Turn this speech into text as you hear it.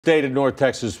State of North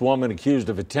Texas woman accused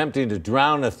of attempting to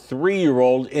drown a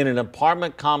 3-year-old in an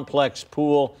apartment complex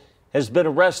pool has been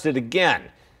arrested again.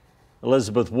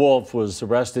 Elizabeth Wolf was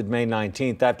arrested May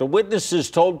 19th after witnesses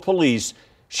told police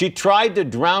she tried to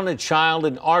drown a child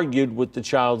and argued with the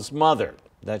child's mother.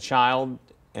 That child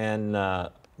and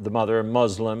the mother are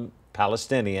Muslim,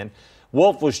 Palestinian.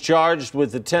 Wolf was charged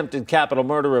with attempted capital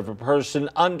murder of a person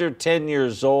under 10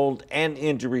 years old and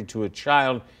injury to a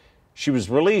child. She was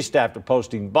released after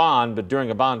posting bond, but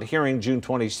during a bond hearing June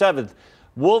 27th,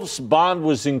 Wolf's bond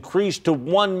was increased to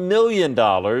 $1 million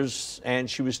and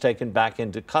she was taken back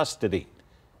into custody.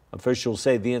 Officials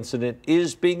say the incident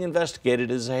is being investigated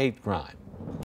as a hate crime.